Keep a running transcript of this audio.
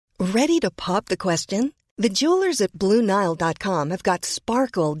Ready to pop the question? The jewelers at BlueNile.com have got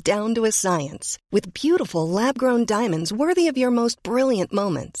sparkle down to a science with beautiful lab-grown diamonds worthy of your most brilliant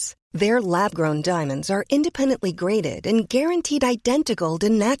moments. Their lab-grown diamonds are independently graded and guaranteed identical to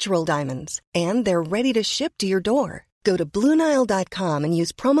natural diamonds, and they're ready to ship to your door. Go to BlueNile.com and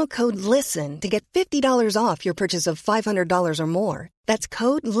use promo code LISTEN to get $50 off your purchase of $500 or more. That's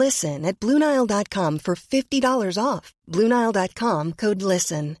code LISTEN at BlueNile.com for $50 off. BlueNile.com, code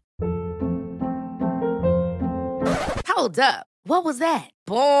LISTEN. Hold up. What was that?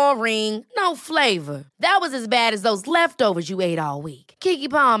 Boring. No flavor. That was as bad as those leftovers you ate all week. Keke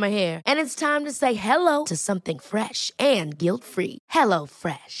Palmer here, and it's time to say hello to something fresh and guilt-free. Hello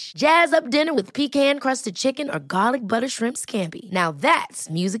Fresh. Jazz up dinner with pecan-crusted chicken or garlic butter shrimp scampi. Now that's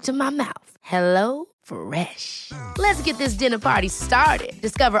music to my mouth. Hello Fresh. Let's get this dinner party started.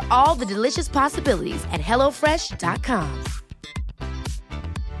 Discover all the delicious possibilities at HelloFresh.com.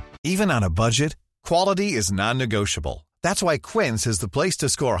 Even on a budget, quality is non-negotiable. That's why Quince is the place to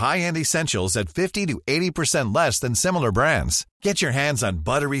score high-end essentials at 50 to 80% less than similar brands. Get your hands on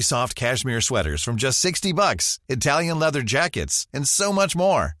buttery soft cashmere sweaters from just $60, Italian leather jackets, and so much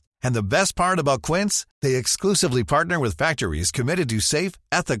more. And the best part about Quince, they exclusively partner with factories committed to safe,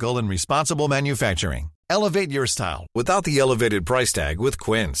 ethical, and responsible manufacturing. Elevate your style without the elevated price tag with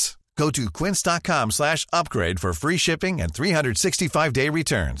Quince. Go to quince.com/upgrade for free shipping and 365-day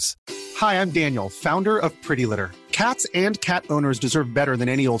returns. Hi, I'm Daniel, founder of Pretty Litter. Cats and cat owners deserve better than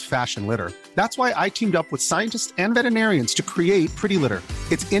any old-fashioned litter. That's why I teamed up with scientists and veterinarians to create Pretty Litter.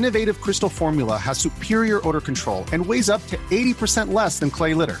 Its innovative crystal formula has superior odor control and weighs up to 80% less than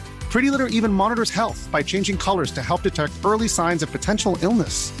clay litter. Pretty Litter even monitors health by changing colors to help detect early signs of potential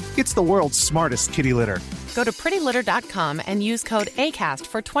illness. It's the world's smartest kitty litter. Go to prettylitter.com and use code ACAST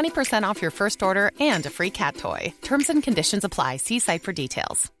for 20% off your first order and a free cat toy. Terms and conditions apply. See site for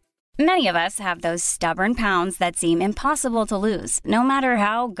details. Many of us have those stubborn pounds that seem impossible to lose, no matter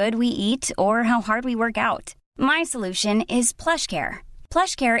how good we eat or how hard we work out. My solution is PlushCare.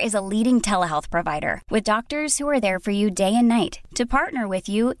 PlushCare is a leading telehealth provider with doctors who are there for you day and night to partner with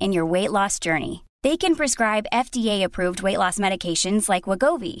you in your weight loss journey. They can prescribe FDA-approved weight loss medications like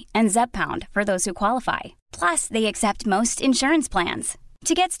Wegovy and Zepbound for those who qualify. Plus, they accept most insurance plans.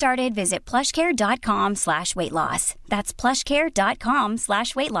 To get started, visit plushcare.com/weightloss. That's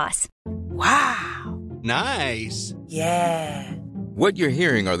plushcare.com/weightloss. Wow. Nice. Yeah. What you're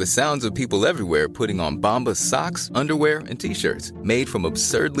hearing are the sounds of people everywhere putting on Bombas socks, underwear, and T-shirts made from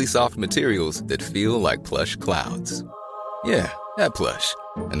absurdly soft materials that feel like plush clouds. Yeah, that plush.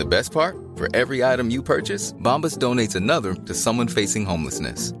 And the best part? For every item you purchase, Bombas donates another to someone facing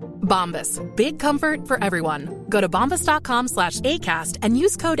homelessness. Bombas. Big comfort for everyone. Go to bombas.com/ACAST and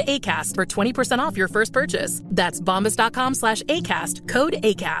use code ACAST for 20% off your first purchase. That's bombas.com/ACAST. Code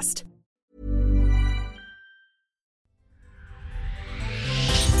ACAST.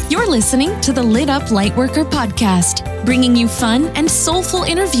 You're listening to the Lit Up Lightworker podcast, bringing you fun and soulful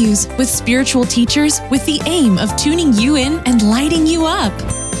interviews with spiritual teachers with the aim of tuning you in and lighting you up.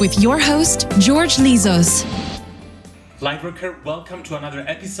 With your host, George Lizos. Lightworker, welcome to another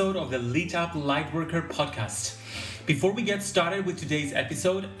episode of the Lit Up Lightworker podcast. Before we get started with today's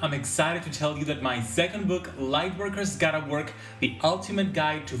episode, I'm excited to tell you that my second book, Lightworkers Gotta Work, the ultimate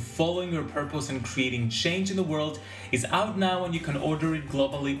guide to following your purpose and creating change in the world, is out now and you can order it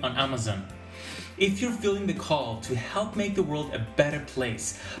globally on Amazon. If you're feeling the call to help make the world a better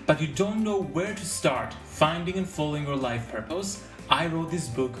place, but you don't know where to start finding and following your life purpose, I wrote this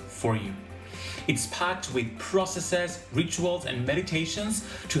book for you. It's packed with processes, rituals, and meditations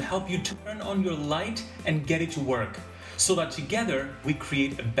to help you turn on your light and get it to work, so that together we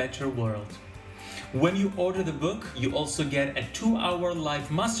create a better world. When you order the book, you also get a 2-hour live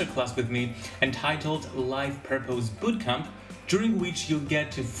masterclass with me entitled Life Purpose Bootcamp, during which you'll get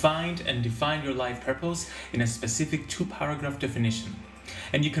to find and define your life purpose in a specific 2-paragraph definition.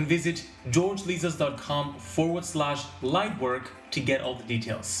 And you can visit georgelizos.com/lightwork to get all the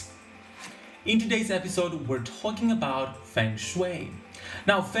details. In today's episode, we're talking about Feng Shui.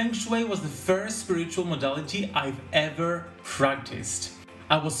 Now, Feng Shui was the first spiritual modality I've ever practiced.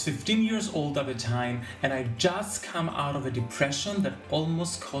 I was 15 years old at the time, and I'd just come out of a depression that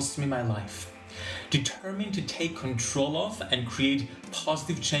almost cost me my life. Determined to take control of and create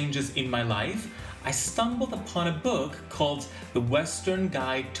positive changes in my life, I stumbled upon a book called The Western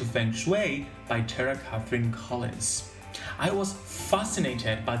Guide to Feng Shui by Tara Catherine Collins. I was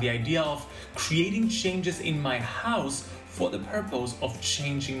fascinated by the idea of creating changes in my house for the purpose of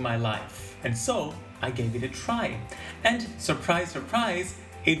changing my life. And so I gave it a try. And surprise, surprise,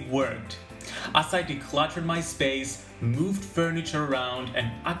 it worked. As I decluttered my space, moved furniture around,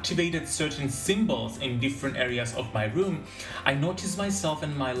 and activated certain symbols in different areas of my room, I noticed myself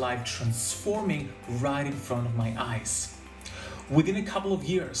and my life transforming right in front of my eyes. Within a couple of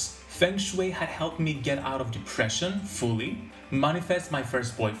years, Feng Shui had helped me get out of depression fully, manifest my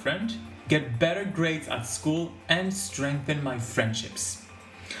first boyfriend, get better grades at school, and strengthen my friendships.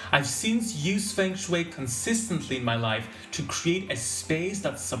 I've since used Feng Shui consistently in my life to create a space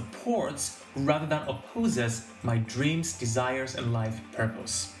that supports rather than opposes my dreams, desires, and life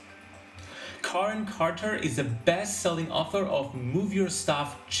purpose. Karen Carter is the best-selling author of Move Your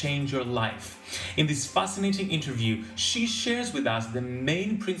Stuff, Change Your Life. In this fascinating interview, she shares with us the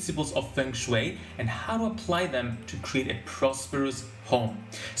main principles of Feng Shui and how to apply them to create a prosperous home.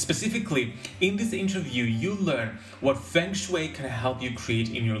 Specifically, in this interview, you learn what Feng Shui can help you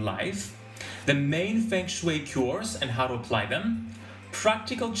create in your life, the main Feng Shui cures and how to apply them,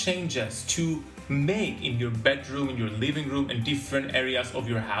 practical changes to make in your bedroom, in your living room, and different areas of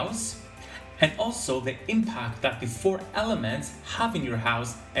your house, and also the impact that the 4 elements have in your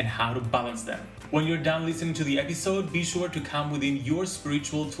house and how to balance them. When you're done listening to the episode, be sure to come within your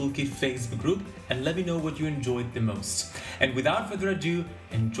Spiritual Toolkit Facebook group and let me know what you enjoyed the most. And without further ado,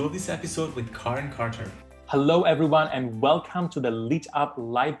 enjoy this episode with Karen Carter. Hello everyone, and welcome to the Lit Up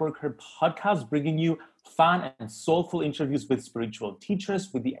Lightworker podcast, bringing you fun and soulful interviews with spiritual teachers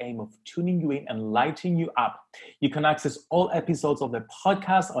with the aim of tuning you in and lighting you up. You can access all episodes of the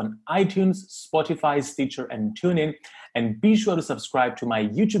podcast on iTunes, Spotify, Stitcher, and TuneIn. And be sure to subscribe to my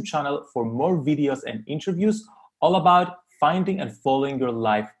YouTube channel for more videos and interviews all about finding and following your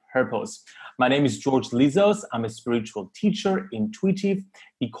life purpose. My name is George Lizos. I'm a spiritual teacher, intuitive,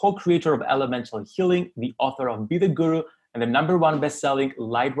 the co-creator of Elemental Healing, the author of Be the Guru, and the #1 best-selling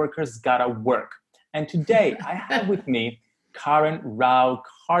Lightworkers Gotta Work. And today I have with me Karen Rauch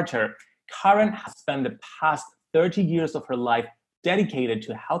Carter. Karen has spent the past 30 years of her life dedicated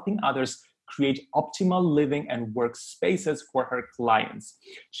to helping others create optimal living and work spaces for her clients.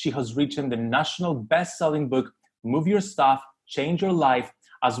 She has written the national best-selling book, Move Your Stuff, Change Your Life,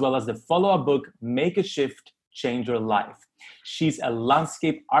 as well as the follow-up book, Make a Shift, Change Your Life. She's a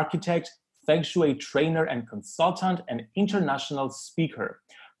landscape architect, Feng Shui trainer and consultant, and international speaker.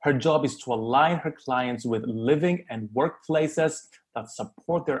 Her job is to align her clients with living and workplaces that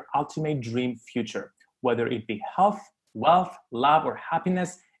support their ultimate dream future, whether it be health, wealth, love, or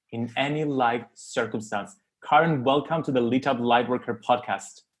happiness in any life circumstance. Karen, welcome to the Lit Up Lightworker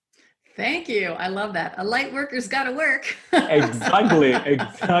podcast. Thank you. I love that. A light worker's got to work. Exactly.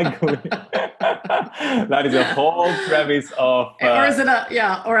 That is a whole premise of... or is it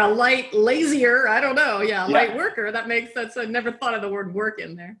a light lazier? I don't know. Light worker. That makes sense. I never thought of the word work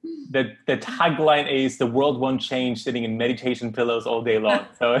in there. The tagline is the world won't change sitting in meditation pillows all day long.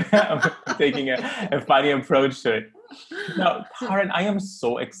 So I'm taking a funny approach to it. Now, Karen, I am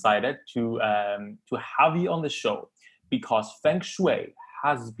so excited to have you on the show because Feng Shui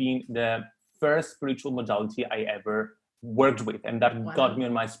has been the first spiritual modality I ever worked with, and that got me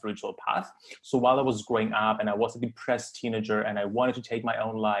on my spiritual path. So while I was growing up and I was a depressed teenager and I wanted to take my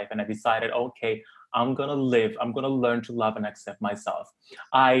own life, and I decided, okay, I'm going to learn to love and accept myself.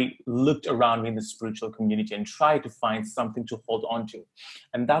 I looked around me in the spiritual community and tried to find something to hold on to.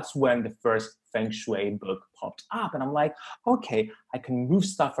 And that's when the first Feng Shui book popped up. And I'm like, okay, I can move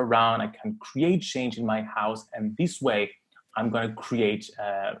stuff around. I can create change in my house. And this way, I'm going to create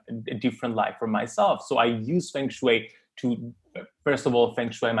a different life for myself. So I use Feng Shui to, first of all,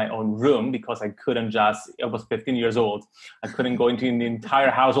 Feng Shui my own room because I was 15 years old. I couldn't go into the entire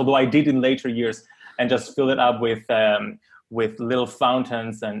house, although I did in later years, and just fill it up with little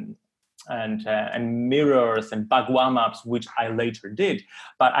fountains and mirrors and bagua maps, which I later did.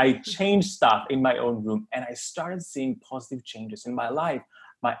 But I changed stuff in my own room and I started seeing positive changes in my life.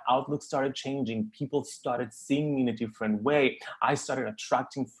 My outlook started changing. People started seeing me in a different way. I started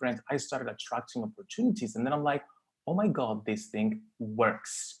attracting friends. I started attracting opportunities. And then I'm like, oh my God, this thing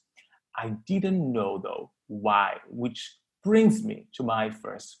works. I didn't know though why, which brings me to my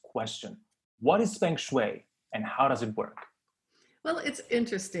first question. What is Feng Shui and how does it work? Well, it's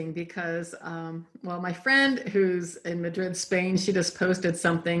interesting because, my friend who's in Madrid, Spain, she just posted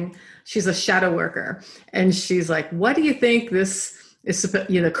something. She's a shadow worker. And she's like, what do you think this is,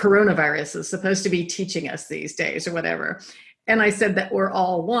 coronavirus is supposed to be teaching us these days or whatever? And I said that we're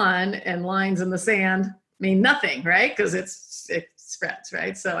all one and lines in the sand mean nothing, right? Because it spreads,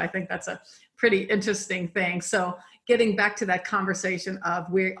 right? So I think that's a pretty interesting thing. So getting back to that conversation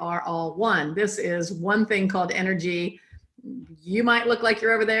of we are all one. This is one thing called energy. You might look like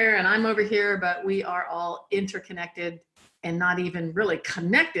you're over there and I'm over here, but we are all interconnected and not even really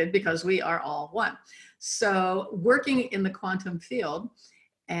connected because we are all one. So working in the quantum field,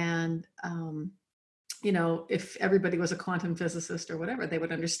 and if everybody was a quantum physicist or whatever, they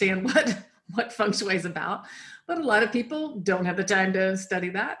would understand what Feng Shui is about. But a lot of people don't have the time to study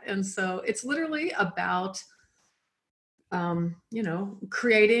that. And so it's literally about,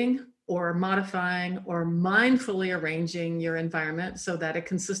 creating or modifying or mindfully arranging your environment so that it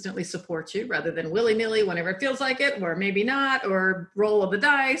consistently supports you rather than willy-nilly whenever it feels like it, or maybe not, or roll of the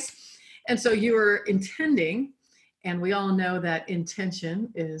dice. And so you are intending, and we all know that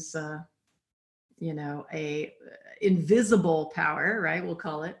intention is, a invisible power, right? We'll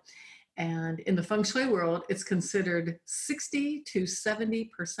call it. And in the Feng Shui world, it's considered 60 to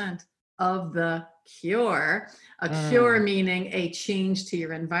 70% of the cure. Cure meaning a change to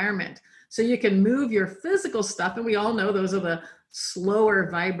your environment. So you can move your physical stuff, and we all know those are the slower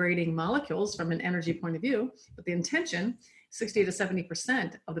vibrating molecules from an energy point of view, but the intention, 60 to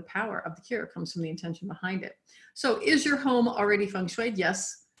 70% of the power of the cure comes from the intention behind it. So is your home already Feng Shui?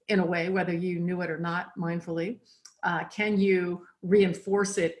 Yes, in a way, whether you knew it or not mindfully. Can you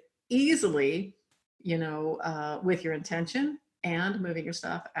reinforce it easily, with your intention and moving your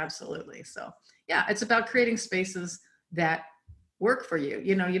stuff? Absolutely. So yeah, it's about creating spaces that work for you.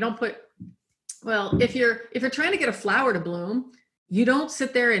 You don't put, if you're trying to get a flower to bloom, you don't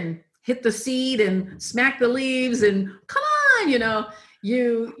sit there and hit the seed and smack the leaves and come on,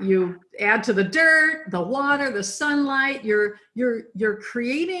 you add to the dirt, the water, the sunlight. You're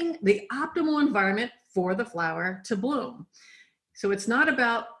creating the optimal environment for the flower to bloom. So it's not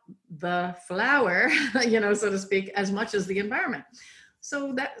about the flower, so to speak, as much as the environment.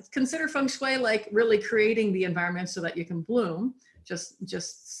 So consider Feng Shui like really creating the environment so that you can bloom,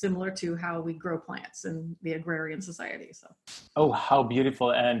 just similar to how we grow plants in the agrarian society. So. Oh, how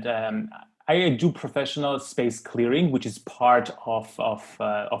beautiful. And I do professional space clearing, which is part of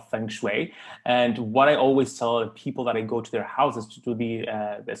Feng Shui. And what I always tell people that I go to their houses to do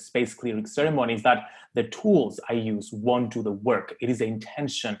the space clearing ceremony is that the tools I use won't do the work. It is the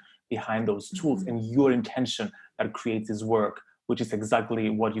intention behind those tools and your intention that creates this work, which is exactly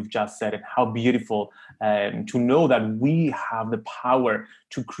what you've just said. And how beautiful to know that we have the power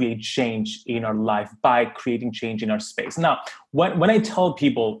to create change in our life by creating change in our space. Now, when I tell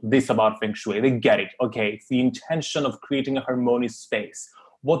people this about Feng Shui, they get it. Okay, it's the intention of creating a harmonious space.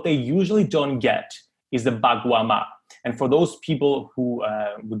 What they usually don't get is the Bagua map. And for those people who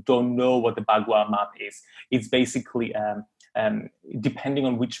don't know what the Bagua map is, it's basically depending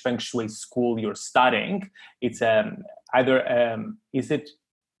on which Feng Shui school you're studying, it's either is it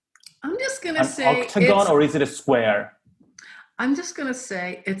I'm just gonna say octagon or is it a square? I'm just gonna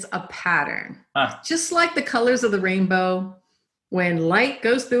say it's a pattern. Just like the colors of the rainbow, when light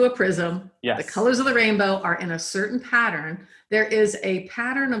goes through a prism, the colors of the rainbow are in a certain pattern. There is a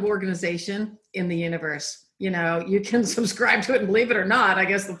pattern of organization in the universe. You can subscribe to it and believe it or not, I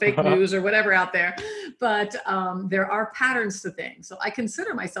guess the fake news or whatever out there, but there are patterns to things. So I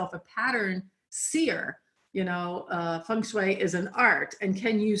consider myself a pattern seer. Feng Shui is an art. And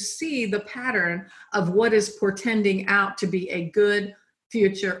can you see the pattern of what is portending out to be a good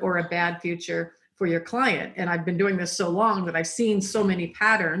future or a bad future for your client? And I've been doing this so long that I've seen so many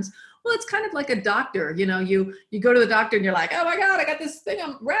patterns. Well, it's kind of like a doctor. You go to the doctor and you're like, oh my God, I got this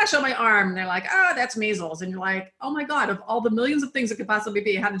rash on my arm. And they're like, oh, that's measles. And you're like, oh my God, of all the millions of things it could possibly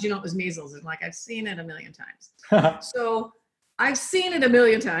be, how did you know it was measles? And like, I've seen it a million times. So I've seen it a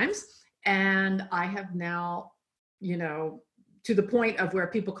million times. And I have now, to the point of where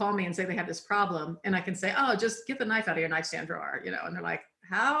people call me and say they have this problem, and I can say, oh, just get the knife out of your nightstand drawer, and they're like,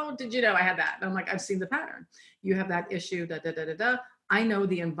 how did you know I had that? And I'm like, I've seen the pattern. You have that issue, I know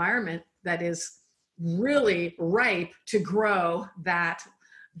the environment that is really ripe to grow that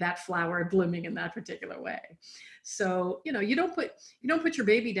flower blooming in that particular way. So, you don't put your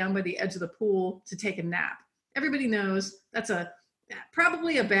baby down by the edge of the pool to take a nap. Everybody knows that's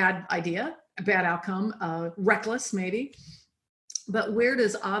probably a bad idea, a bad outcome, reckless maybe. But where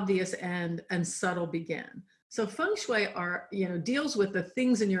does obvious end and subtle begin? So Feng Shui deals with the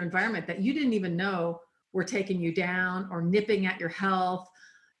things in your environment that you didn't even know were taking you down or nipping at your health,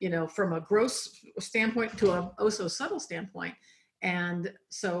 from a gross standpoint to a oh so subtle standpoint. And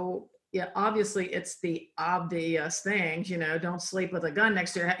so, obviously it's the obvious things, don't sleep with a gun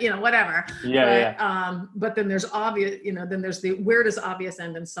next to your head, whatever. But then there's obvious, then there's where does obvious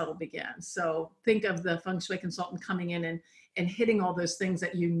end and subtle begin? So think of the Feng Shui consultant coming in and hitting all those things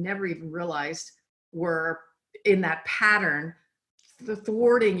that you never even realized were in that pattern,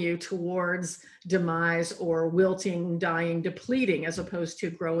 thwarting you towards demise or wilting, dying, depleting, as opposed to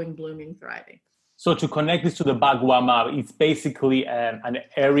growing, blooming, thriving. So to connect this to the Bagua map, it's basically an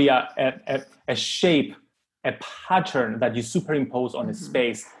area, a shape, a pattern that you superimpose on a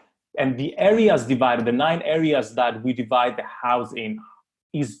space. And the areas divided, the 9 areas that we divide the house in,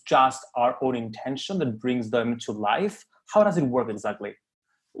 is just our own intention that brings them to life. How does it work exactly?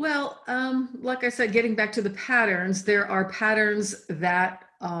 Well, like I said, getting back to the patterns, there are patterns that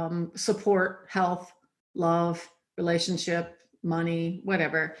support health, love, relationship, money,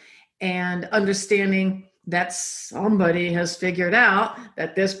 whatever, and understanding that somebody has figured out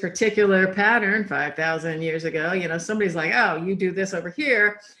that this particular pattern 5,000 years ago, somebody's like, oh, you do this over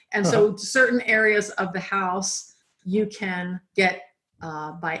here. And so certain areas of the house you can get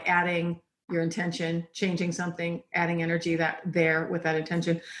by adding your intention, changing something, adding energy with that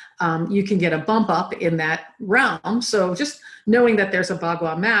intention, you can get a bump up in that realm. So just knowing that there's a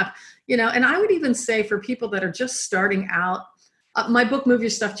Bagua map, and I would even say for people that are just starting out, my book, Move Your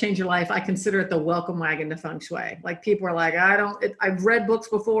Stuff, Change Your Life, I consider it the welcome wagon to Feng Shui. Like people are like, I've read books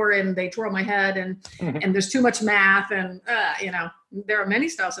before and they twirl my head and there's too much math and, there are many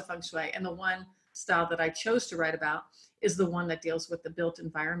styles of Feng Shui. And the one style that I chose to write about is the one that deals with the built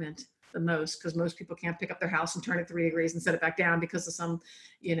environment the most, because most people can't pick up their house and turn it 3 degrees and set it back down because of some,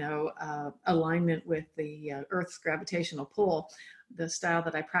 alignment with the Earth's gravitational pull. The style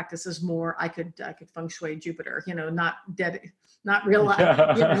that I practice is more, I could Feng Shui Jupiter, not real,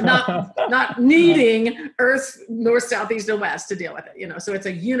 not needing Earth north, south, east, and west to deal with it. So it's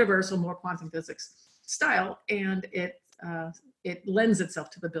a universal, more quantum physics style, and it lends itself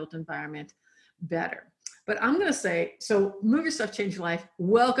to the built environment better. But I'm going to say, so Move Your Stuff, Change Your Life,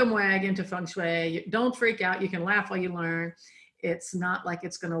 welcome wagon to Feng Shui. Don't freak out. You can laugh while you learn. It's not like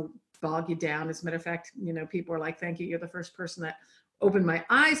it's going to bog you down. As a matter of fact, people are like, thank you. You're the first person that opened my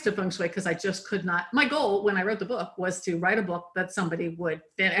eyes to Feng Shui, because I just could not. My goal when I wrote the book was to write a book that somebody would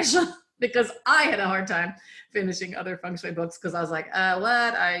finish because I had a hard time finishing other Feng Shui books because I was like,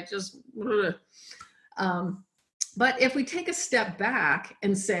 but if we take a step back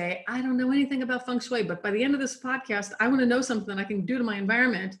and say, I don't know anything about Feng Shui, but by the end of this podcast, I want to know something I can do to my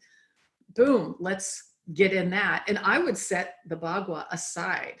environment. Boom, let's get in that. And I would set the Bagua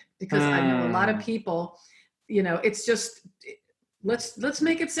aside because I know a lot of people, it's just, let's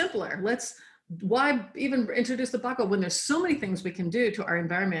make it simpler. Why even introduce the Bagua when there's so many things we can do to our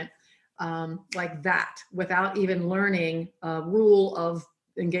environment like that without even learning a rule of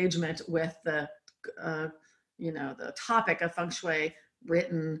engagement with the topic of Feng Shui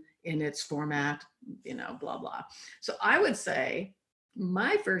written in its format, blah, blah. So I would say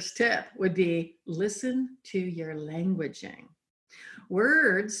my first tip would be listen to your languaging.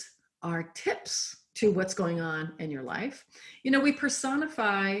 Words are tips to what's going on in your life. We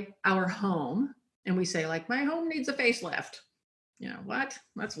personify our home and we say like, my home needs a facelift. What?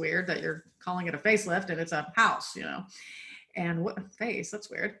 That's weird that you're calling it a facelift and it's a house, and what face, that's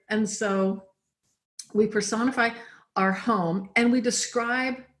weird. And so we personify our home and we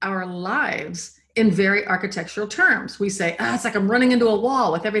describe our lives in very architectural terms. We say, it's like I'm running into a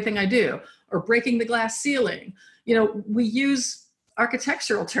wall with everything I do, or breaking the glass ceiling. We use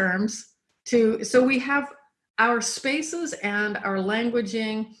architectural terms so we have our spaces and our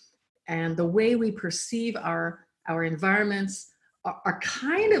languaging and the way we perceive our environments are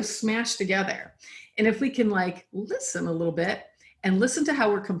kind of smashed together. And if we can listen a little bit and listen to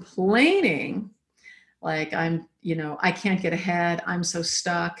how we're complaining, like I can't get ahead. I'm so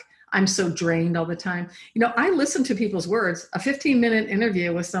stuck. I'm so drained all the time. I listen to people's words. A 15-minute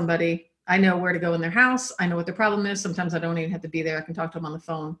interview with somebody, I know where to go in their house. I know what their problem is. Sometimes I don't even have to be there. I can talk to them on the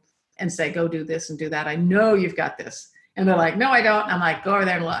phone and say, go do this and do that. I know you've got this. And they're like, no, I don't. I'm like, go over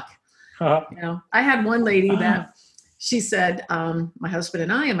there and look. I had one lady that she said, my husband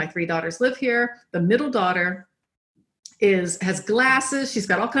and I and my 3 daughters live here. The middle daughter has glasses. She's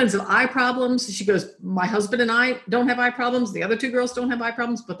got all kinds of eye problems. She goes, my husband and I don't have eye problems. The other 2 girls don't have eye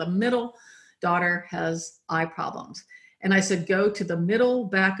problems, but the middle daughter has eye problems. And I said, go to the middle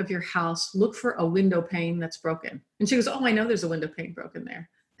back of your house, look for a window pane that's broken. And she goes, oh, I know there's a window pane broken there.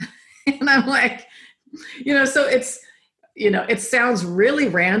 And I'm like, so it's, it sounds really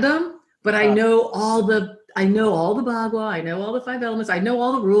random, but I know all the Bagua, I know all the 5 elements, I know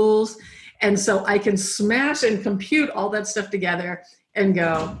all the rules. And so I can smash and compute all that stuff together and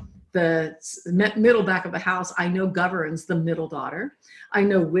go, the middle back of the house, I know governs the middle daughter. I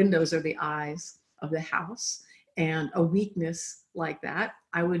know windows are the eyes of the house, and a weakness like that,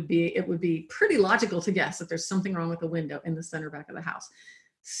 it would be pretty logical to guess that there's something wrong with the window in the center back of the house.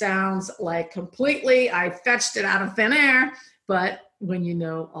 Sounds like completely, I fetched it out of thin air, but when you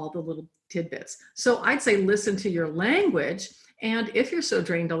know all the little tidbits. So I'd say listen to your language. And if you're so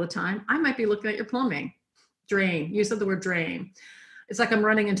drained all the time, I might be looking at your plumbing. Drain. You said the word drain. It's like I'm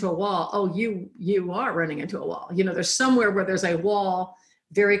running into a wall. Oh, you are running into a wall. There's somewhere where there's a wall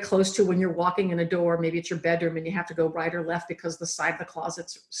very close to when you're walking in a door. Maybe it's your bedroom and you have to go right or left because the side of the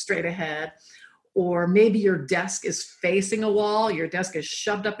closet's straight ahead. Or maybe your desk is facing a wall. Your desk is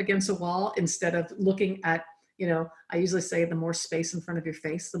shoved up against a wall instead of looking at, I usually say the more space in front of your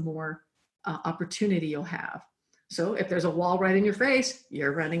face, the more opportunity you'll have. So if there's a wall right in your face,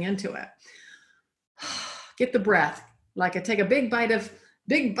 you're running into it. Get the breath. Like I take a big bite of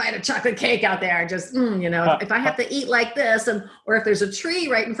chocolate cake out there. Just, if I have to eat like this, or if there's a tree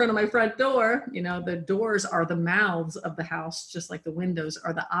right in front of my front door, the doors are the mouths of the house, just like the windows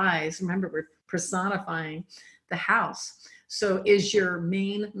are the eyes. Remember, we're personifying the house. So is your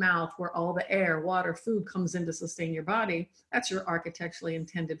main mouth where all the air, water, food comes in to sustain your body? That's your architecturally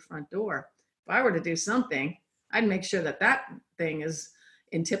intended front door. If I were to do something, I'd make sure that thing is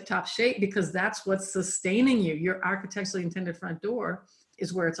in tip-top shape, because that's what's sustaining you. Your architecturally intended front door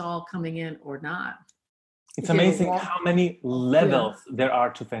is where it's all coming in or not. It's amazing how many levels there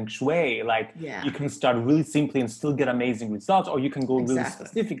are to Feng Shui. You can start really simply and still get amazing results, or you can go really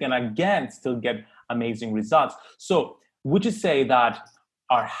specific and again, still get amazing results. So would you say that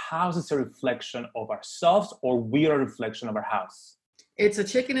our house is a reflection of ourselves, or we are a reflection of our house? It's a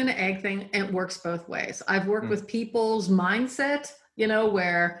chicken and an egg thing, and it works both ways. I've worked with people's mindset,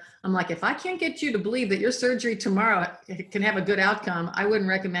 where I'm like, if I can't get you to believe that your surgery tomorrow can have a good outcome, I wouldn't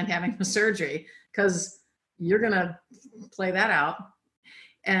recommend having a surgery, because you're going to play that out.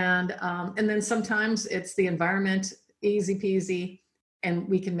 And then sometimes it's the environment, easy peasy, and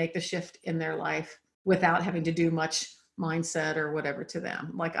we can make the shift in their life without having to do much mindset or whatever to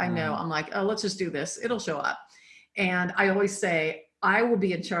them. Like I know, I'm like, oh, let's just do this. It'll show up. And I always say, I will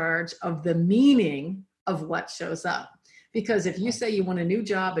be in charge of the meaning of what shows up. Because if you say you want a new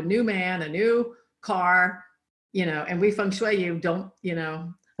job, a new man, a new car, and we Feng Shui you, don't,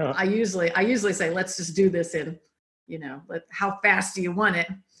 I usually say, let's just do this in, how fast do you want it?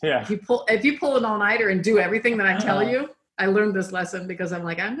 Yeah. If you pull an all-nighter and do everything that I tell you, I learned this lesson because I'm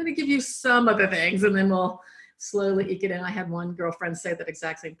like, I'm going to give you some of the things and then we'll slowly eke it in. I had one girlfriend say that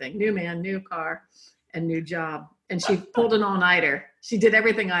exact same thing: new man, new car, and new job. And she pulled an all-nighter. She did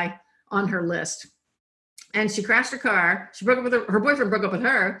everything on her list. And she crashed her car. She broke up with her boyfriend broke up with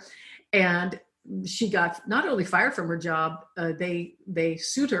her. And she got not only fired from her job, they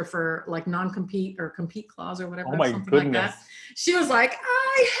sued her for like non-compete or compete clause or whatever. Oh my goodness. Like that. She was like,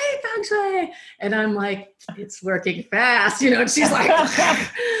 I hate Feng Shui. And I'm like, it's working fast, and she's like,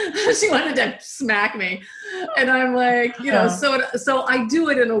 she wanted to smack me. And I'm like, so I do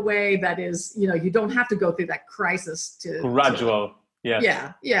it in a way that is, you don't have to go through that crisis to gradual.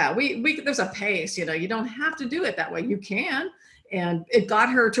 Yes. Yeah. We there's a pace, you don't have to do it that way. You can. And it got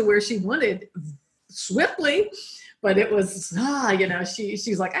her to where she wanted swiftly, but it was,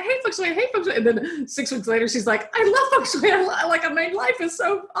 she's like, I hate Feng Shui, I hate Feng Shui. And then 6 weeks later, she's like, I love Feng Shui. My life is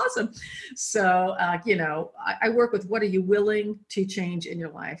so awesome. So, I work with, what are you willing to change in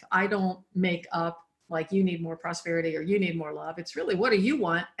your life? I don't make up like you need more prosperity or you need more love. It's really, what do you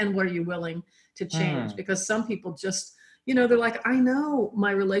want and what are you willing to change? Because some people just, they're like, I know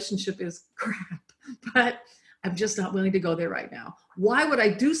my relationship is crap, but I'm just not willing to go there right now. Why would I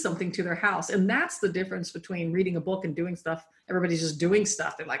do something to their house? And that's the difference between reading a book and doing stuff. Everybody's just doing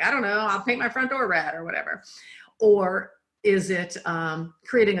stuff. They're like, I don't know, I'll paint my front door red or whatever. Or is it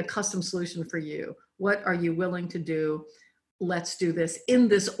creating a custom solution for you? What are you willing to do? Let's do this in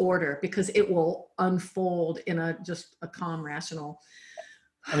this order, because it will unfold in a calm, rational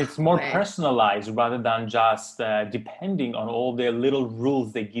and it's more personalized rather than just depending on all the little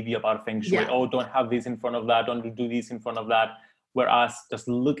rules they give you about Feng Shui. Yeah. Oh, don't have this in front of that. Don't do this in front of that. Whereas just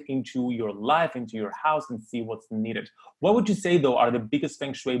look into your life, into your house, and see what's needed. What would you say, though, are the biggest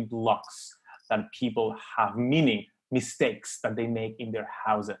Feng Shui blocks that people have, meaning mistakes that they make in their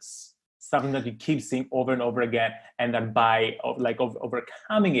houses? Something that you keep seeing over and over again, and that by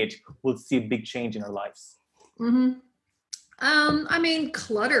overcoming it, we'll see a big change in our lives. Mm-hmm.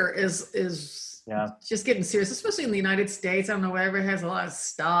 Clutter is just getting serious, especially in the United States. I don't know, wherever it has a lot of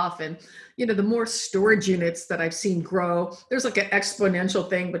stuff. And, the more storage units that I've seen grow, there's like an exponential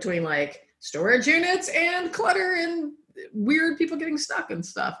thing between like storage units and clutter and weird people getting stuck and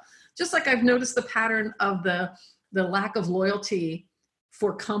stuff. Just like I've noticed the pattern of the lack of loyalty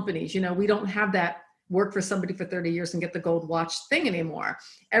for companies. We don't have that work for somebody for 30 years and get the gold watch thing anymore.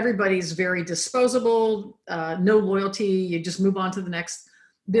 Everybody's very disposable, no loyalty. You just move on to the next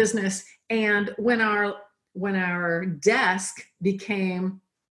business. And when our when our desk became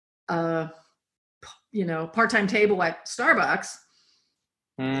a, part-time table at Starbucks,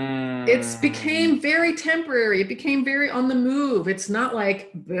 it became very temporary. It became very on the move. It's not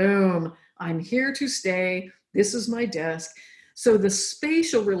like, boom, I'm here to stay. This is my desk. So the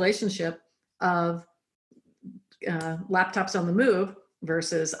spatial relationship of laptops on the move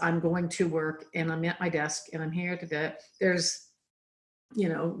versus I'm going to work and I'm at my desk and I'm here today. There's,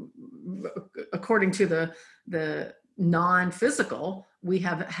 according to the non-physical, we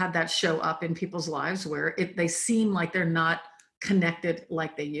have had that show up in people's lives where they seem like they're not connected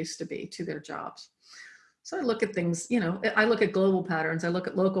like they used to be to their jobs. So I look at things, I look at global patterns, I look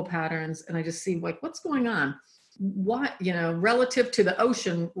at local patterns, and I just see like, what's going on? What, relative to the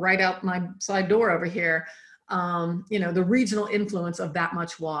ocean right out my side door over here, the regional influence of that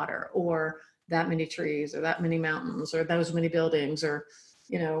much water or that many trees or that many mountains or those many buildings or,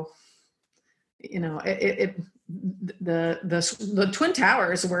 the Twin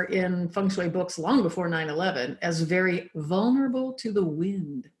Towers were in Feng Shui books long before 9/11 as very vulnerable to the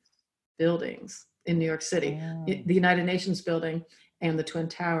wind buildings in New York City. The United Nations building and the Twin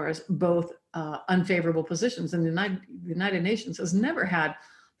Towers, both unfavorable positions. And the United Nations has never had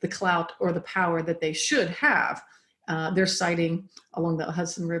the clout or the power that they should have. Their siting along the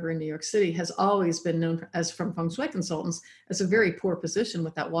Hudson River in New York City has always been known from Feng Shui consultants as a very poor position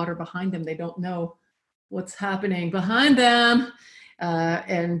with that water behind them. They don't know what's happening behind them.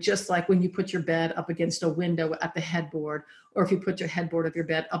 And just like when you put your bed up against a window at the headboard, or if you put your headboard of your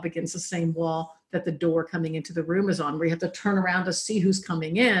bed up against the same wall that the door coming into the room is on, where you have to turn around to see who's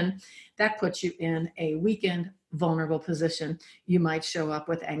coming in, that puts you in a weakened, vulnerable position. You might show up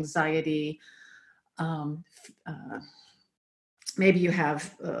with anxiety. Maybe you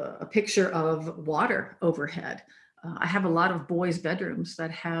have a picture of water overhead. I have a lot of boys' bedrooms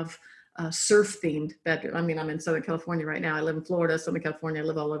that have surf-themed bedroom. I mean, I'm in Southern California right now. I live in Florida, Southern California. I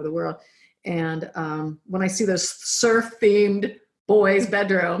live all over the world. And when I see those surf-themed boys'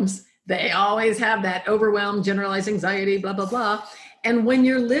 bedrooms, they always have that overwhelmed, generalized anxiety, blah, blah, blah. And when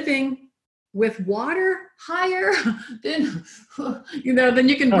you're living with water higher than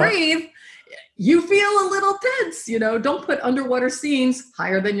you can breathe, you feel a little tense. Don't put underwater scenes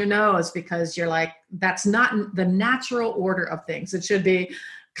higher than your nose, because you're like, that's not the natural order of things. It should be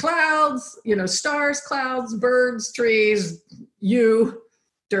clouds, stars, clouds, birds, trees,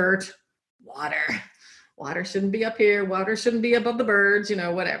 dirt, water. Water shouldn't be up here. Water shouldn't be above the birds,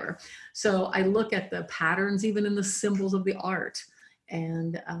 whatever. So I look at the patterns, even in the symbols of the art,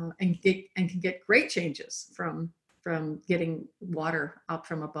 and can get great changes from getting water up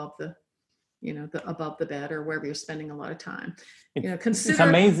from above the above the bed or wherever you're spending a lot of time. It's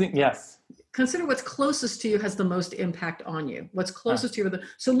amazing. Yes. Consider what's closest to you has the most impact on you. What's closest to you.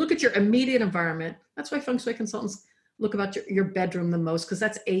 So look at your immediate environment. That's why Feng Shui consultants look about your bedroom the most, because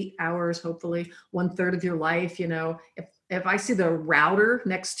that's 8 hours, hopefully 1/3 of your life. If I see the router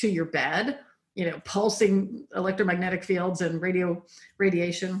next to your bed, pulsing electromagnetic fields and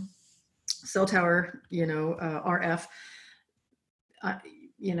radiation, cell tower, RF,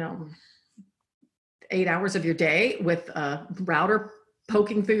 8 hours of your day with a router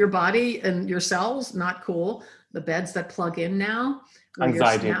poking through your body and your cells, not cool. The beds that plug in now,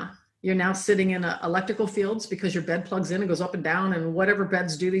 anxiety. You're now sitting in electrical fields because your bed plugs in and goes up and down, and whatever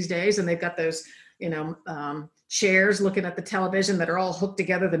beds do these days. And they've got those, chairs looking at the television that are all hooked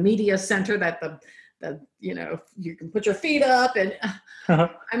together, the media center that you can put your feet up. And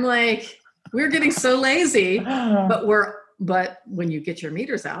I'm like, we're getting so lazy, but when you get your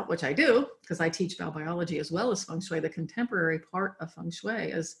meters out, which I do, because I teach bell biology as well as Feng Shui, the contemporary part of Feng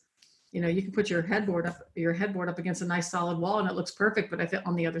Shui is, you can put your headboard up against a nice solid wall and it looks perfect. But if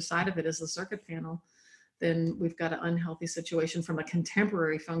on the other side of it is the circuit panel, then we've got an unhealthy situation from a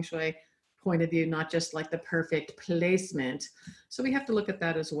contemporary Feng Shui point of view, not just like the perfect placement. So we have to look at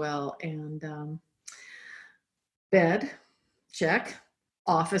that as well. And bed, check.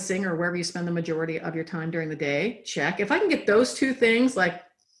 Officing, or wherever you spend the majority of your time during the day, check. If I can get those two things, like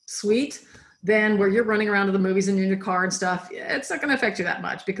sweet, then where you're running around to the movies and you're in your car and stuff, it's not going to affect you that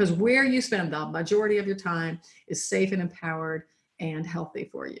much, because where you spend the majority of your time is safe and empowered and healthy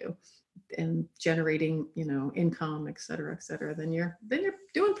for you and generating, income, et cetera, then you're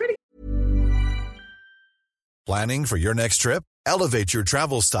doing pretty. Planning for your next trip? Elevate your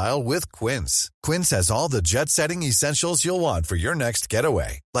travel style with Quince. Quince has all the jet-setting essentials you'll want for your next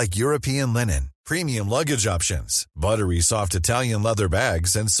getaway, like European linen, premium luggage options, buttery soft Italian leather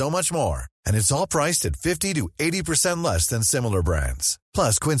bags, and so much more. And it's all priced at 50 to 80% less than similar brands.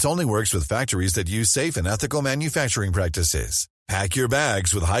 Plus, Quince only works with factories that use safe and ethical manufacturing practices. Pack your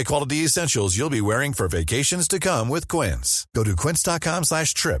bags with high-quality essentials you'll be wearing for vacations to come with Quince. Go to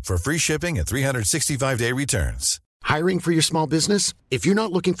quince.com/trip for free shipping and 365-day returns. Hiring for your small business? If you're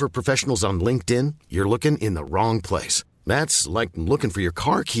not looking for professionals on LinkedIn, you're looking in the wrong place. That's like looking for your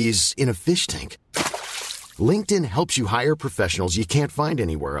car keys in a fish tank. LinkedIn helps you hire professionals you can't find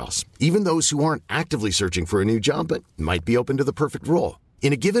anywhere else, even those who aren't actively searching for a new job but might be open to the perfect role.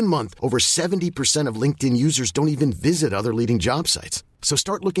 In a given month, over 70% of LinkedIn users don't even visit other leading job sites. So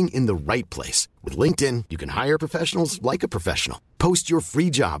start looking in the right place. With LinkedIn, you can hire professionals like a professional. Post your free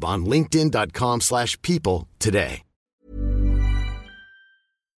job on linkedin.com/people today.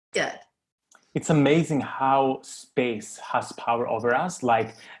 Good. It's amazing how space has power over us.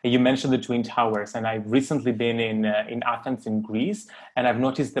 Like you mentioned the Twin Towers, and I've recently been in Athens in Greece, and I've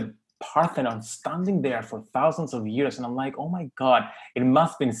noticed the Parthenon standing there for thousands of years. And I'm like, oh my God, it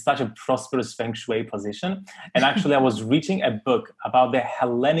must be in such a prosperous Feng Shui position. And actually, I was reading a book about the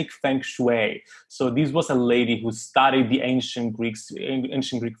Hellenic Feng Shui. So this was a lady who studied the ancient Greek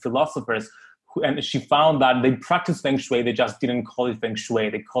philosophers, and she found that they practiced Feng Shui. They just didn't call it Feng Shui.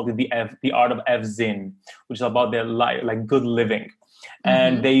 They called it the art of Evzin, which is about their life, like good living.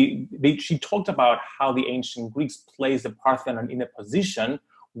 And she talked about how the ancient Greeks placed the Parthenon in a position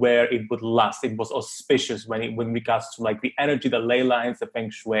where it would last. It was auspicious when regards to like the energy, the ley lines, the Feng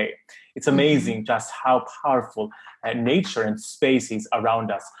Shui. It's amazing just how powerful nature and space is around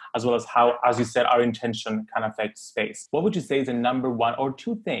us, as well as how, as you said, our intention can affect space. What would you say is the number one or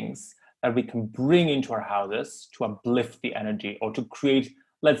two things that we can bring into our houses to uplift the energy or to create,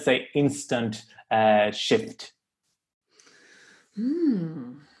 let's say, instant shift?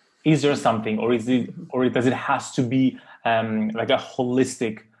 Is there something, or does it has to be like a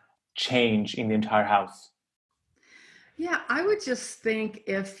holistic change in the entire house? Yeah, I would just think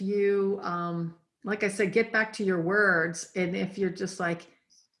if you, like I said, get back to your words. And if you're just like,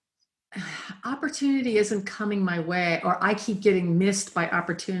 opportunity isn't coming my way, or I keep getting missed by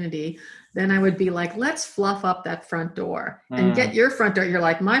opportunity, then I would be like, let's fluff up that front door and get your front door. You're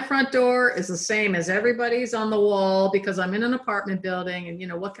like, my front door is the same as everybody's on the wall because I'm in an apartment building.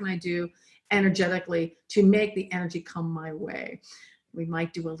 And, what can I do energetically to make the energy come my way? We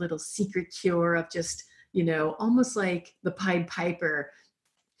might do a little secret cure of just, almost like the Pied Piper,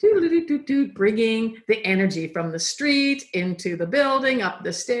 bringing the energy from the street into the building, up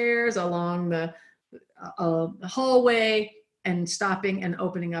the stairs, along the hallway, and stopping and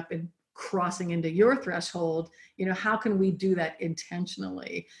opening up and crossing into your threshold. How can we do that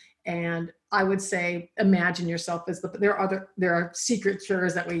intentionally? And I would say, imagine yourself as there are secret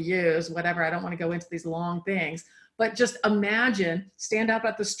cures that we use, whatever. I don't want to go into these long things, but just imagine, stand up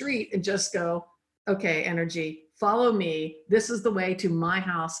at the street and just go, okay, energy, follow me. This is the way to my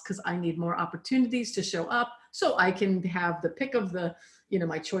house, because I need more opportunities to show up so I can have the pick of the,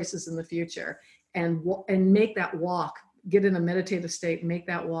 my choices in the future, and make that walk, get in a meditative state, make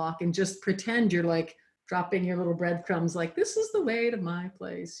that walk, and just pretend you're like dropping your little breadcrumbs, like, this is the way to my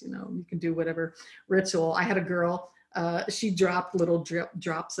place. You can do whatever ritual. I had a girl, she dropped little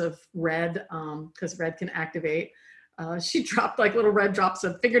drops of red, because red can activate. She dropped like little red drops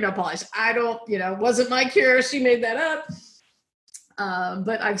of fingernail polish. Wasn't my cure. She made that up.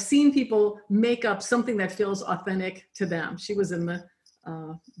 But I've seen people make up something that feels authentic to them. She was in the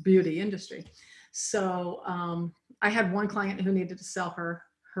beauty industry. So I had one client who needed to sell her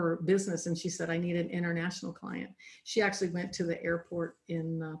business, and she said, I need an international client. She actually went to the airport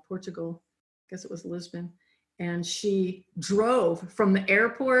in Portugal, I guess it was Lisbon, and she drove from the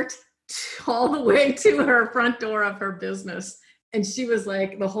airport all the way to her front door of her business. And she was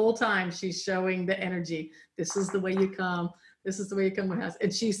like, the whole time she's showing the energy. This is the way you come. This is the way you come to my house.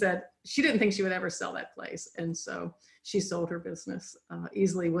 And she said she didn't think she would ever sell that place. And so she sold her business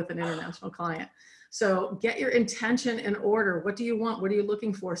easily with an international client. So get your intention in order. What do you want? What are you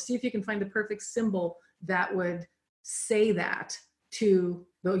looking for? See if you can find the perfect symbol that would say that to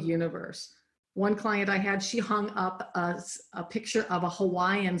the universe. One client I had, she hung up a picture of a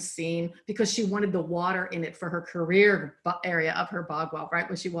Hawaiian scene because she wanted the water in it for her career area of her bogwell, right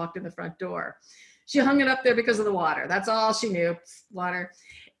when she walked in the front door. She hung it up there because of the water. That's all she knew, water.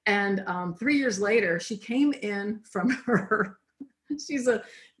 And 3 years later, she came in from her, she's a,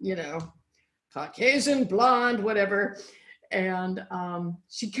 Caucasian, blonde, whatever. And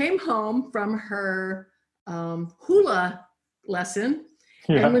she came home from her hula lesson.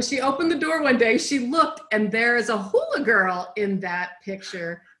 Yeah. And when she opened the door one day, she looked, and there is a hula girl in that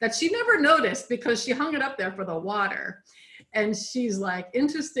picture that she never noticed because she hung it up there for the water. And she's like,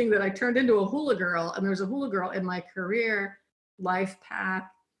 interesting that I turned into a hula girl, and there's a hula girl in my career life path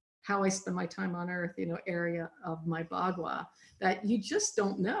how I spend my time on earth, area of my Bagua, that you just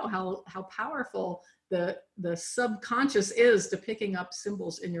don't know how powerful the subconscious is to picking up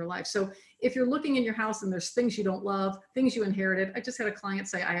symbols in your life. So if you're looking in your house and there's things you don't love, things you inherited. I just had a client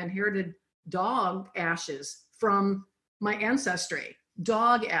say, I inherited dog ashes from my ancestry.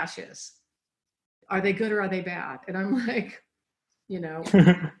 Dog ashes. Are they good or are they bad? And I'm like,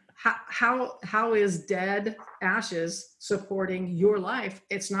 how is dead ashes supporting your life?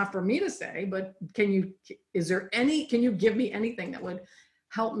 It's not for me to say, but can you give me anything that would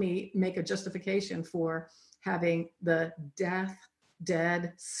help me make a justification for having the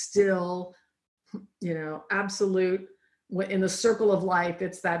dead, still, absolute, in the circle of life,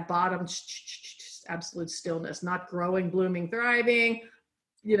 it's that bottom, absolute stillness, not growing, blooming, thriving,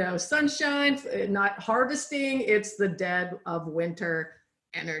 sunshine, not harvesting. It's the dead of winter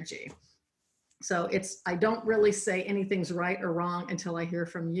energy. So I don't really say anything's right or wrong until I hear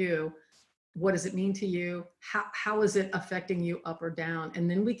from you. What does it mean to you? How is it affecting you up or down? And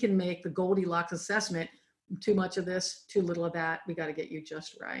then we can make the Goldilocks assessment. Too much of this, too little of that. We got to get you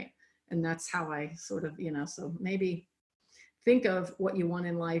just right. And that's how I sort of, so maybe think of what you want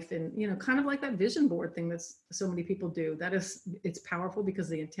in life, and, kind of like that vision board thing that's so many people do. It's powerful because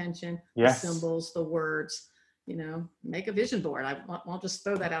the intention, yes. The symbols, the words, make a vision board. I'll just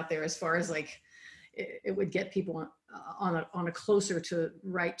throw that out there as far as like, it would get people on a closer to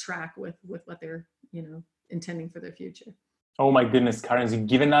right track with what they're, intending for their future. Oh my goodness, Karen, you've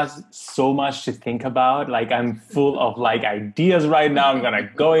given us so much to think about. Like, I'm full of ideas right now. I'm going to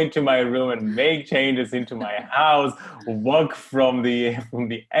go into my room and make changes into my house, walk from the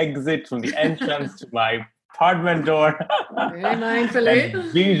exit, from the entrance to my apartment door. Very mindfully.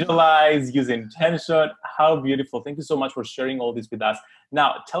 And visualize, use intention. How beautiful. Thank you so much for sharing all this with us.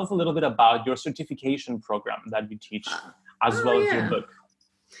 Now, tell us a little bit about your certification program that you teach, as well as your book.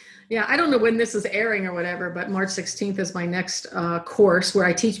 Yeah, I don't know when this is airing or whatever, but March 16th is my next course where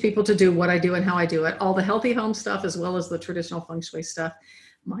I teach people to do what I do and how I do it. All the healthy home stuff, as well as the traditional Feng Shui stuff,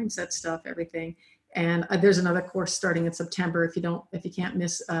 mindset stuff, everything. And there's another course starting in September if you can't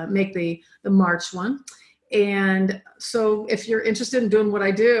make the March one. And so if you're interested in doing what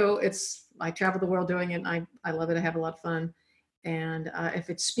I do, I travel the world doing it, and I love it. I have a lot of fun. And if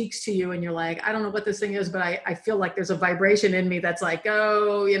it speaks to you and you're like, I don't know what this thing is, but I feel like there's a vibration in me that's like,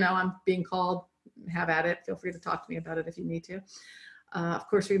 oh, I'm being called, have at it. Feel free to talk to me about it if you need to. Of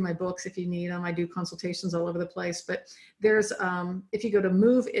course, read my books if you need them. I do consultations all over the place. But there's, if you go to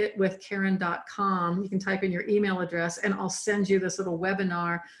moveitwithkaren.com, you can type in your email address, and I'll send you this little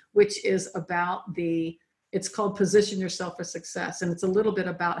webinar, which is about it's called Position Yourself for Success. And it's a little bit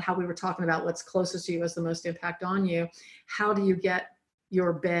about how we were talking about what's closest to you, has the most impact on you. How do you get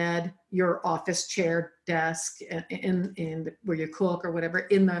your bed, your office chair, desk, in where you cook or whatever,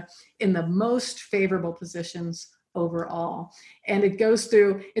 in the most favorable positions overall? And it goes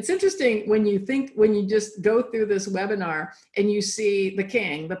through, it's interesting when you just go through this webinar and you see the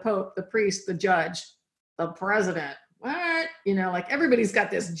king, the pope, the priest, the judge, the president, everybody's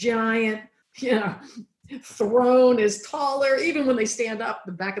got this giant, throne is taller. Even when they stand up,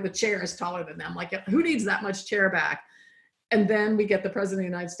 the back of the chair is taller than them. Like, who needs that much chair back? And then we get the president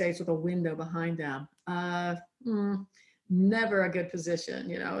of the United States with a window behind them. Never a good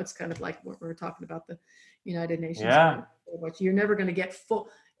position. It's kind of like what we're talking about, the United Nations. Yeah. You're never going to get full.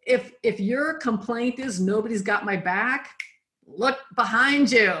 If your complaint is nobody's got my back, look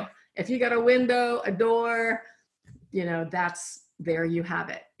behind you. If you got a window, a door, that's, there you have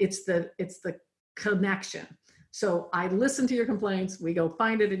it. It's the connection. So I listen to your complaints. We go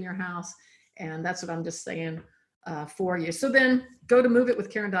find it in your house. And that's what I'm just saying for you. So then go to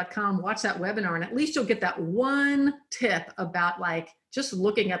moveitwithkaren.com, watch that webinar, and at least you'll get that one tip about just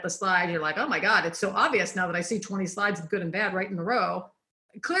looking at the slide. You're like, oh my God, it's so obvious now that I see 20 slides of good and bad right in a row.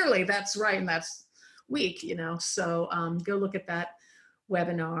 Clearly that's right. And that's weak, so go look at that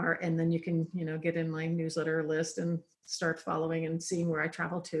webinar, and then you can, get in my newsletter list and start following and seeing where I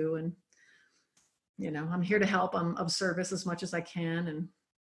travel to. And I'm here to help. I'm of service as much as I can. And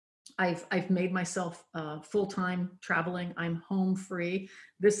I've made myself full-time traveling. I'm home free.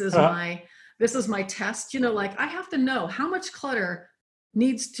 This is my test. I have to know how much clutter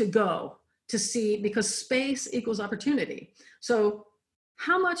needs to go to see, because space equals opportunity. So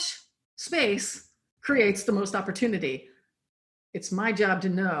how much space creates the most opportunity? It's my job to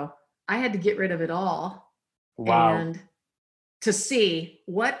know. I had to get rid of it all. Wow. And to see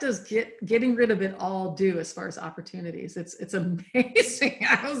what does getting rid of it all do as far as opportunities. It's amazing.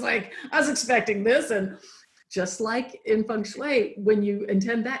 I was expecting this, and just like in Feng Shui, when you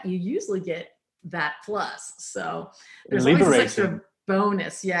intend that, you usually get that plus. So there's always this extra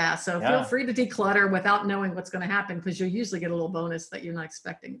Bonus, yeah. So feel free to declutter without knowing what's going to happen, because you'll usually get a little bonus that you're not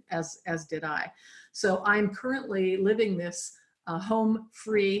expecting, as did I. So I'm currently living this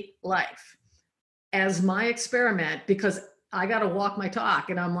home-free life as my experiment, because I got to walk my talk.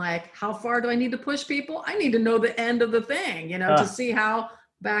 And I'm like, how far do I need to push people? I need to know the end of the thing, to see how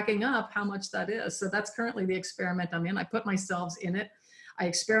backing up, how much that is. So that's currently the experiment I'm in. I put myself in it. I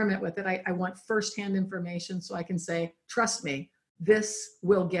experiment with it. I want firsthand information so I can say, trust me, this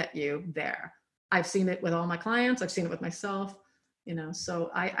will get you there. I've seen it with all my clients. I've seen it with myself, so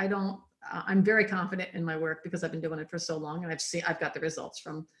I'm very confident in my work because I've been doing it for so long, and I've got the results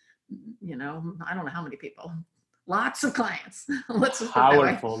from, I don't know how many people, lots of clients.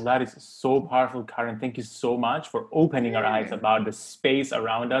 Powerful. That is so powerful, Karen. Thank you so much for opening our eyes about the space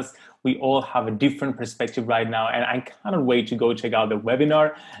around us. We all have a different perspective right now, and I cannot wait to go check out the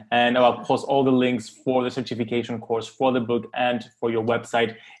webinar. And I'll post all the links for the certification course, for the book, and for your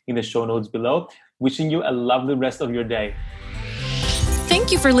website in the show notes below. Wishing you a lovely rest of your day.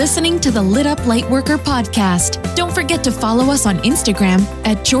 Thank you for listening to the Lit Up Lightworker podcast. Don't forget to follow us on Instagram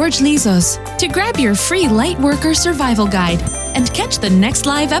at George Lizos to grab your free Lightworker survival guide and catch the next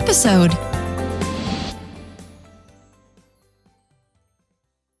live episode.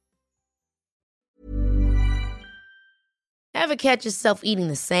 Ever catch yourself eating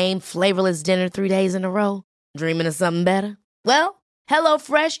the same flavorless dinner 3 days in a row? Dreaming of something better? Well,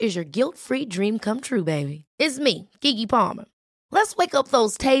 HelloFresh is your guilt-free dream come true, baby. It's me, Keke Palmer. Let's wake up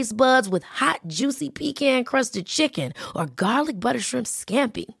those taste buds with hot, juicy pecan-crusted chicken or garlic butter shrimp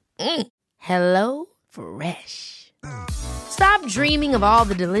scampi. Hello Fresh. Stop dreaming of all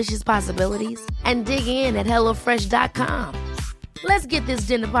the delicious possibilities and dig in at HelloFresh.com. Let's get this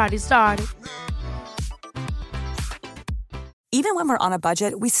dinner party started. Even when we're on a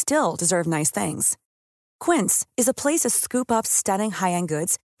budget, we still deserve nice things. Quince is a place to scoop up stunning high-end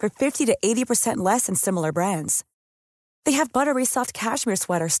goods for 50 to 80% less than similar brands. They have buttery soft cashmere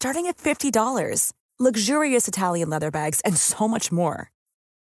sweaters starting at $50, luxurious Italian leather bags, and so much more.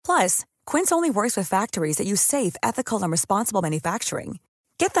 Plus, Quince only works with factories that use safe, ethical, and responsible manufacturing.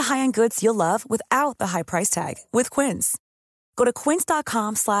 Get the high-end goods you'll love without the high price tag with Quince. Go to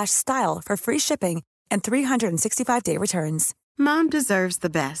quince.com/style for free shipping and 365-day returns. Mom deserves the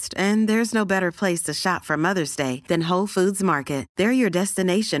best, and there's no better place to shop for Mother's Day than Whole Foods Market. They're your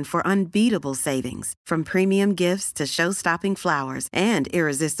destination for unbeatable savings, from premium gifts to show-stopping flowers and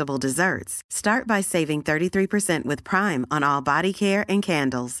irresistible desserts. Start by saving 33% with Prime on all body care and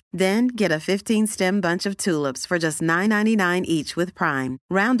candles. Then get a 15-stem bunch of tulips for just $9.99 each with Prime.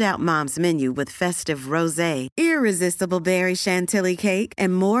 Round out Mom's menu with festive rosé, irresistible berry chantilly cake,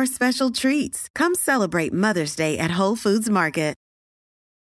 and more special treats. Come celebrate Mother's Day at Whole Foods Market.